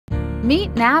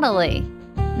Meet Natalie.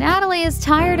 Natalie is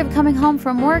tired of coming home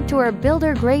from work to her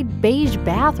builder-grade beige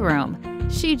bathroom.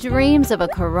 She dreams of a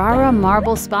Carrara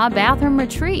marble spa bathroom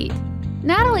retreat.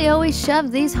 Natalie always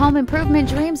shoved these home improvement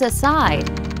dreams aside.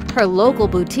 Her local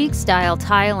boutique-style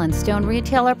tile and stone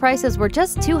retailer prices were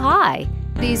just too high.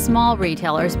 These small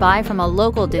retailers buy from a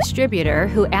local distributor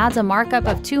who adds a markup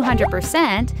of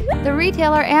 200%, the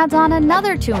retailer adds on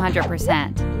another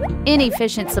 200%.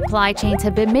 Inefficient supply chains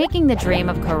have been making the dream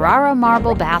of Carrara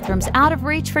marble bathrooms out of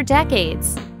reach for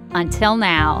decades. Until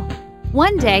now.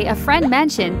 One day, a friend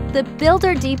mentioned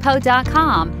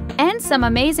TheBuilderDepot.com and some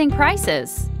amazing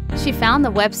prices. She found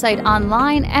the website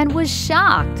online and was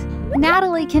shocked.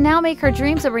 Natalie can now make her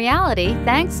dreams a reality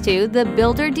thanks to The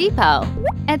Builder Depot.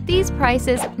 At these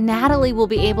prices, Natalie will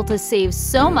be able to save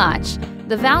so much.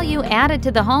 The value added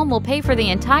to the home will pay for the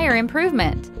entire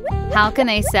improvement. How can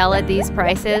they sell at these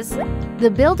prices?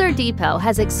 The Builder Depot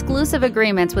has exclusive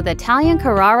agreements with Italian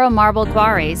Carrara marble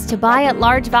quarries to buy at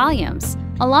large volumes.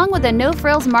 Along with a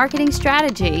no-frills marketing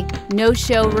strategy, no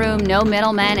showroom, no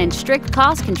middlemen, and strict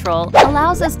cost control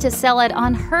allows us to sell at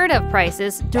unheard-of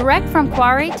prices direct from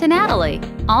quarry to Natalie.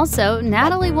 Also,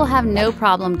 Natalie will have no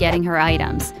problem getting her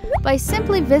items. By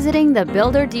simply visiting the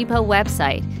Builder Depot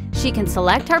website, she can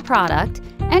select her product,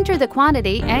 enter the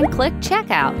quantity, and click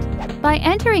Checkout. By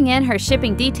entering in her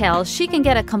shipping details, she can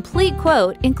get a complete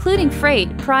quote, including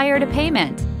freight, prior to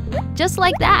payment. Just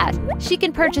like that, she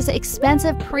can purchase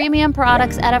expensive premium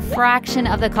products at a fraction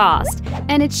of the cost,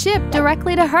 and it's shipped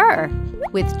directly to her.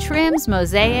 With trims,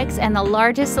 mosaics, and the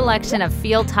largest selection of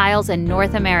field tiles in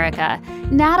North America,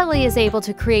 Natalie is able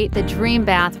to create the dream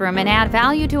bathroom and add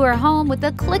value to her home with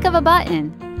the click of a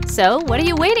button. So, what are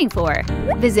you waiting for?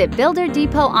 Visit Builder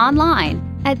Depot online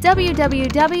at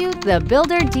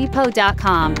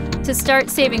www.TheBuilderDepot.com to start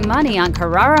saving money on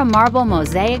Carrara marble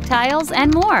mosaic tiles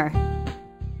and more.